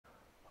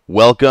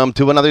Welcome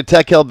to another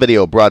Tech Help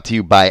video brought to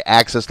you by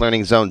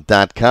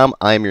AccessLearningZone.com.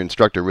 I am your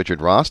instructor,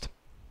 Richard Rost.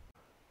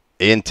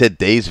 In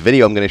today's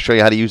video, I'm going to show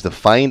you how to use the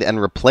Find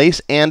and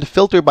Replace and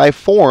Filter by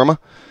Form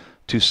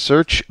to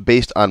search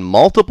based on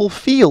multiple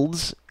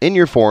fields in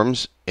your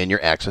forms in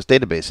your Access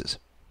databases.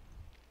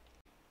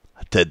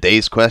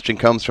 Today's question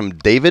comes from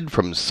David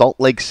from Salt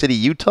Lake City,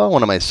 Utah,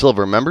 one of my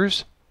silver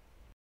members.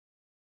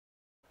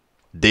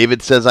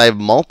 David says, I have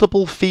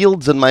multiple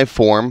fields in my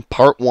form,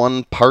 part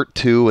 1, part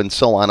 2, and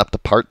so on up to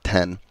part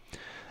 10,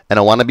 and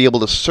I want to be able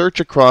to search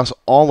across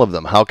all of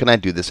them. How can I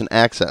do this in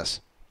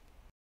Access?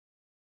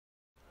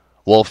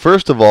 Well,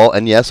 first of all,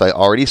 and yes, I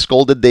already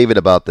scolded David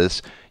about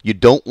this, you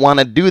don't want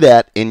to do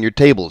that in your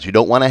tables. You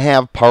don't want to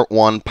have part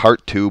 1,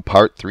 part 2,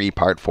 part 3,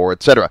 part 4,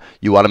 etc.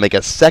 You want to make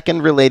a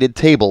second related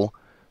table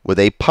with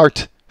a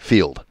part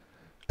field,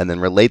 and then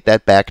relate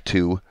that back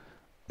to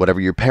whatever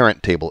your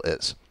parent table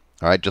is.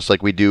 All right, just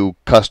like we do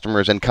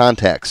customers and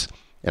contacts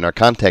in our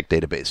contact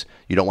database.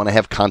 You don't want to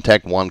have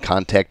contact 1,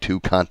 contact 2,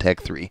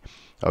 contact 3.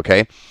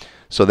 Okay,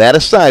 so that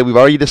aside, we've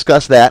already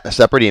discussed that in a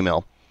separate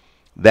email.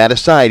 That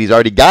aside, he's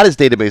already got his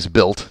database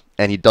built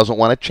and he doesn't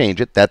want to change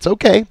it. That's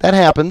okay, that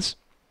happens.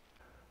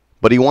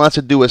 But he wants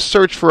to do a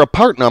search for a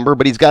part number,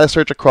 but he's got to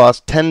search across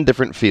 10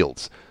 different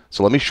fields.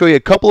 So let me show you a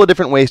couple of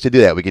different ways to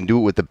do that. We can do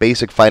it with the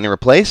basic find and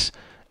replace,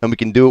 and we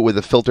can do it with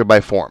a filter by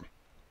form.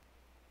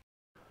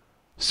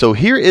 So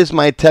here is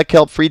my Tech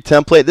Help free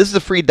template. This is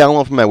a free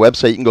download from my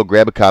website. You can go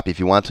grab a copy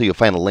if you want to. You'll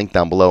find a link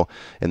down below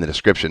in the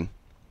description.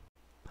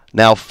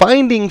 Now,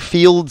 finding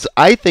fields,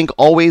 I think,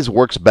 always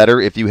works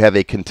better if you have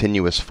a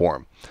continuous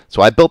form.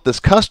 So I built this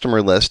customer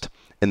list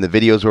in the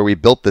videos where we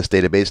built this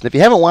database. And if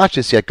you haven't watched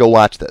this yet, go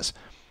watch this.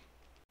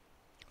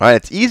 All right,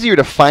 it's easier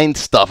to find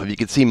stuff if you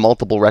can see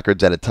multiple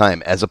records at a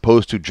time as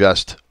opposed to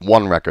just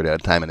one record at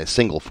a time in a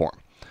single form.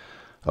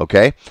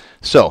 Okay,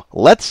 so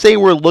let's say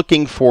we're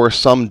looking for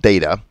some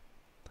data.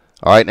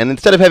 All right, and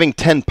instead of having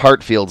 10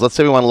 part fields, let's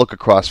say we want to look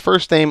across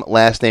first name,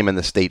 last name, and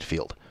the state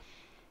field.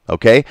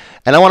 Okay,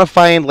 and I want to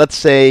find, let's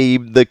say,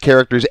 the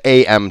characters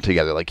AM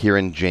together, like here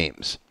in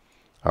James.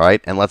 All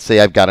right, and let's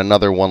say I've got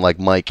another one like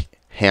Mike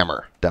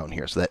Hammer down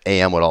here, so that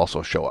AM would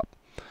also show up.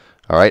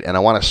 All right, and I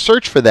want to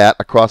search for that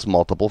across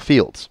multiple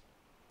fields.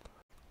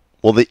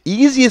 Well, the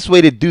easiest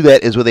way to do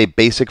that is with a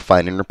basic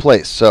find and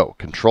replace. So,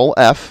 Control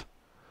F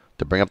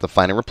to bring up the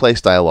find and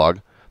replace dialog.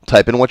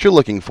 Type in what you're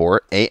looking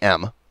for,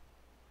 AM.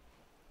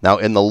 Now,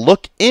 in the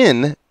look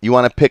in, you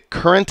want to pick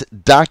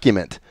current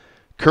document.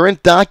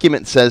 Current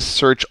document says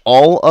search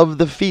all of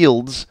the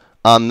fields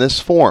on this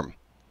form.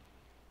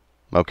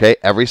 Okay,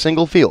 every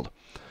single field.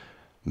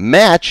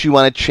 Match, you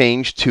want to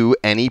change to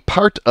any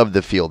part of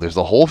the field. There's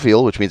the whole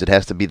field, which means it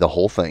has to be the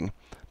whole thing.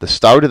 The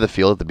start of the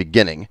field at the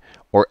beginning,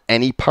 or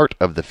any part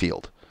of the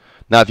field.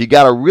 Now, if you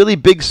got a really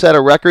big set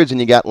of records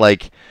and you got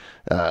like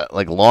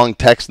long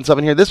text and stuff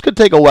in here, this could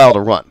take a while to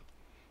run.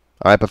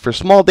 All right, but for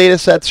small data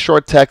sets,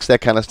 short text,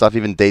 that kind of stuff,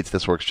 even dates,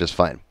 this works just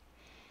fine.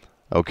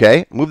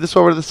 Okay, move this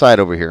over to the side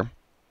over here.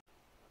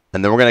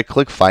 And then we're going to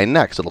click Find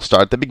Next. It'll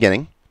start at the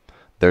beginning.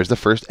 There's the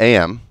first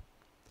AM.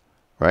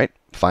 Right?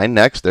 Find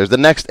Next. There's the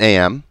next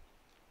AM.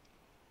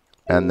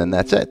 And then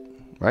that's it.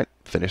 Right?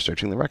 Finish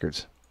searching the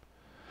records.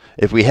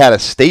 If we had a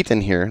state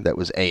in here that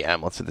was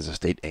AM, let's say there's a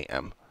state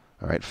AM.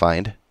 All right,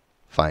 find,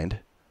 find,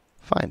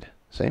 find.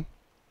 See?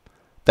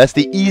 That's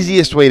the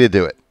easiest way to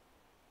do it.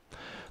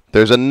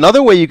 There's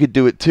another way you could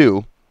do it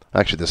too.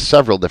 Actually, there's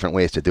several different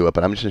ways to do it,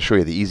 but I'm just going to show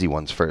you the easy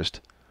ones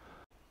first.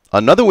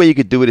 Another way you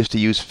could do it is to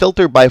use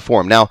filter by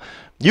form. Now,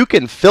 you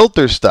can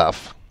filter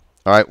stuff,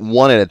 all right,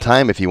 one at a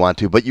time if you want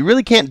to, but you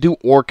really can't do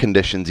OR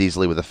conditions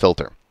easily with a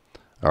filter.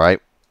 All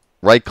right,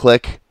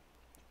 right-click,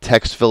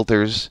 text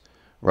filters,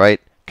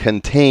 right,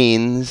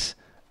 contains,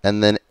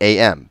 and then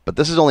AM. But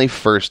this is only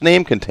first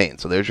name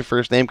contains, so there's your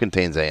first name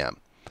contains AM.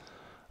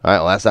 All right,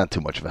 well, that's not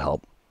too much of a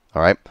help.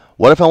 All right,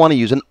 what if I want to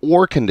use an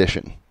OR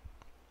condition?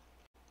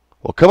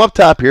 Well, come up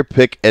top here,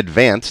 pick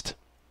Advanced,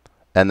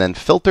 and then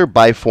Filter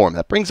by Form.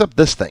 That brings up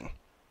this thing.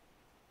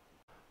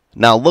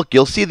 Now, look,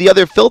 you'll see the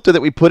other filter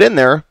that we put in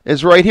there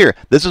is right here.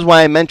 This is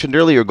why I mentioned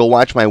earlier, go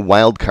watch my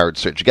wildcard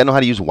search. You got to know how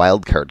to use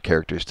wildcard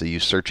characters to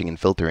use searching and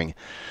filtering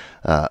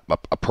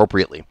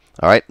appropriately.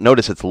 All right,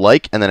 notice it's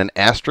like, and then an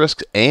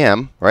asterisk,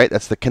 AM, right?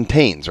 That's the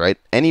contains, right?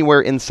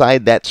 Anywhere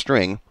inside that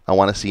string, I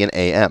want to see an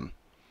AM.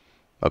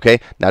 Okay,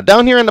 now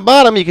down here in the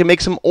bottom, you can make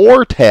some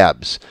OR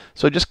tabs.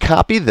 So just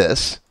copy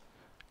this.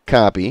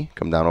 Copy,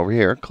 come down over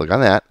here, click on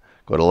that,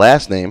 go to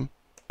last name,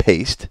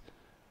 paste,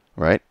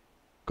 right?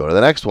 Go to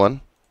the next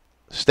one,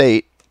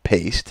 state,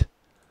 paste,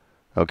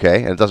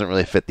 okay? And it doesn't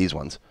really fit these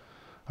ones.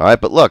 All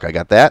right, but look, I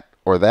got that,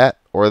 or that,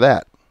 or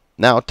that.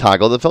 Now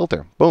toggle the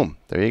filter. Boom,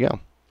 there you go.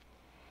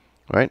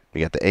 All right,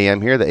 you got the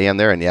AM here, the AM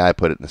there, and yeah, I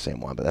put it in the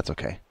same one, but that's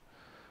okay.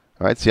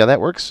 All right, see how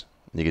that works?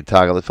 You can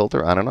toggle the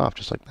filter on and off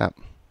just like that.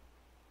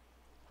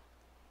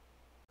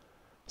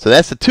 So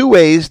that's the two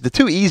ways, the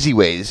two easy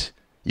ways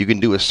you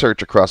can do a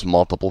search across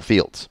multiple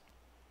fields.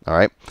 All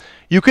right.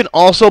 You can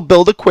also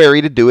build a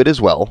query to do it as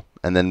well,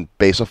 and then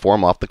base a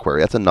form off the query.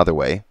 That's another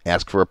way.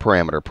 Ask for a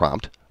parameter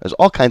prompt. There's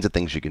all kinds of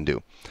things you can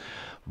do.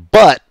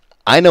 But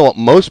I know what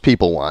most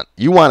people want.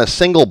 You want a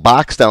single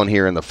box down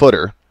here in the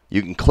footer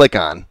you can click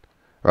on,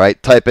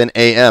 right? Type in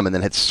AM and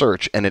then hit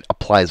search, and it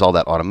applies all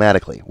that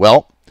automatically.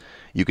 Well,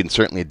 you can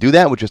certainly do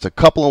that with just a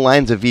couple of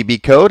lines of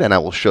VB code, and I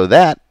will show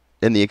that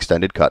in the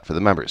extended cut for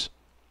the members.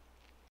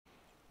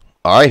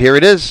 All right, here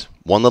it is.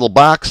 One little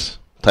box.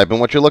 Type in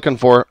what you're looking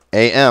for,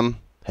 AM,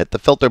 hit the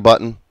filter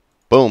button,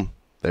 boom,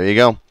 there you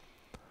go.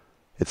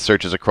 It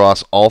searches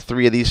across all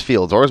three of these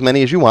fields, or as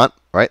many as you want,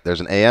 right?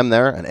 There's an AM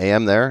there, and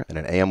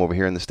an AM over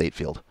here in the state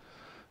field.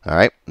 All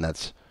right, and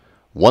that's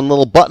one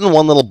little button,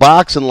 one little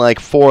box, and like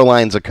 4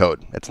 lines of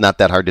code. It's not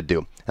that hard to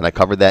do, and I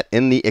covered that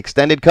in the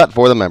extended cut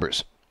for the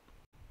members.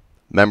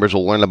 Members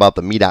will learn about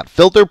the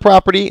Me.Filter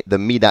property, the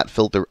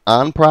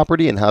Me.FilterOn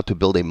property, and how to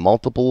build a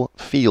multiple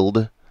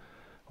field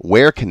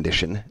where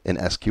condition in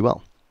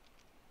SQL.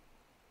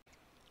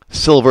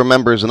 Silver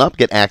members and up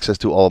get access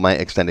to all of my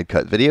extended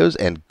cut videos,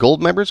 and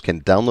gold members can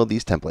download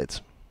these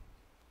templates.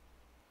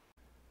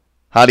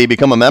 How do you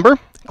become a member?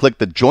 Click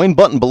the join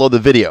button below the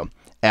video.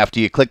 After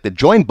you click the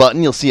join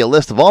button, you'll see a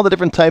list of all the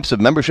different types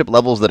of membership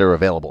levels that are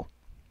available.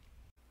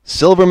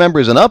 Silver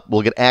members and up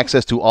will get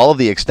access to all of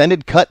the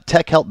extended cut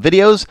tech help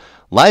videos,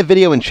 live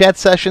video and chat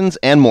sessions,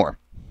 and more.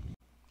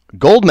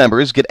 Gold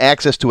members get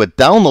access to a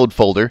download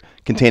folder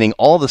containing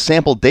all the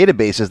sample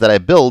databases that I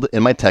build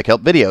in my tech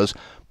help videos,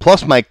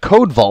 plus my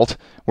code vault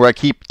where I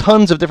keep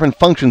tons of different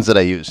functions that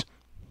I use.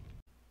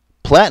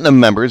 Platinum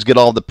members get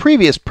all of the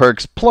previous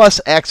perks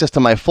plus access to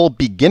my full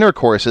beginner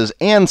courses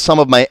and some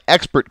of my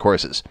expert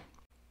courses.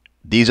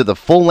 These are the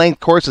full-length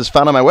courses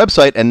found on my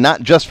website, and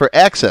not just for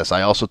Access.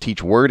 I also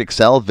teach Word,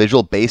 Excel,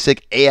 Visual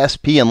Basic,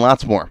 ASP, and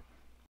lots more.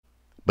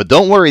 But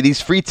don't worry, these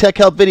free tech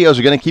help videos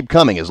are going to keep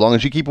coming. As long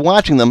as you keep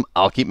watching them,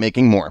 I'll keep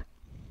making more.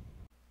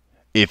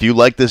 If you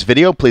like this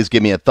video, please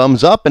give me a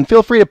thumbs up, and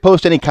feel free to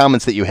post any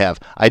comments that you have.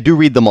 I do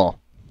read them all.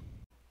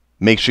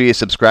 Make sure you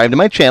subscribe to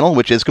my channel,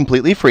 which is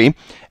completely free,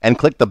 and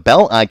click the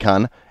bell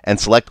icon and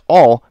select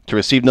all to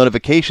receive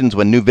notifications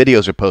when new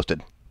videos are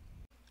posted.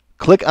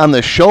 Click on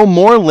the Show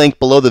More link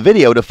below the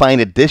video to find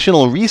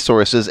additional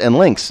resources and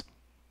links.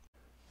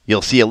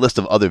 You'll see a list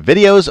of other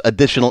videos,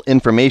 additional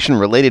information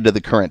related to the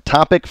current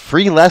topic,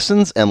 free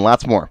lessons, and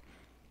lots more.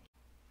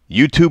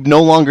 YouTube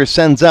no longer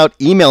sends out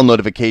email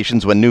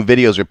notifications when new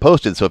videos are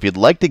posted, so if you'd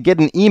like to get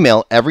an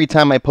email every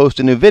time I post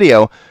a new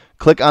video,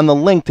 click on the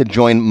link to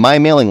join my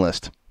mailing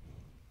list.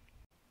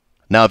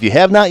 Now, if you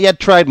have not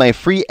yet tried my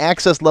free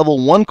Access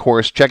Level 1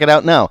 course, check it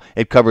out now.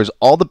 It covers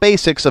all the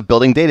basics of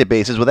building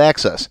databases with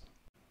Access.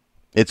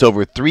 It's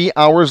over 3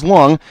 hours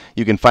long.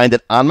 You can find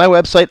it on my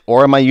website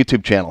or on my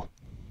YouTube channel.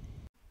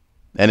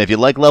 And if you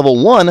like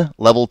Level 1,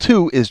 Level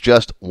 2 is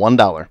just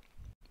 $1.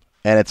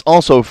 And it's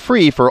also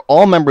free for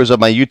all members of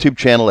my YouTube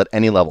channel at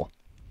any level.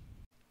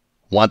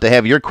 Want to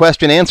have your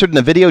question answered in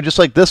a video just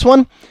like this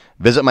one?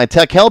 Visit my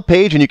Tech Help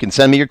page and you can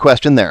send me your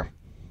question there.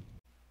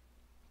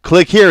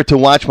 Click here to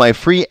watch my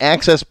free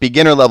Access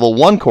Beginner Level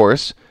 1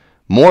 course,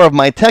 more of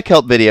my Tech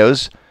Help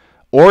videos,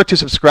 or to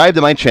subscribe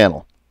to my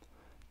channel.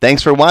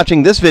 Thanks for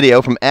watching this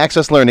video from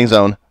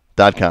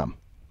AccessLearningZone.com.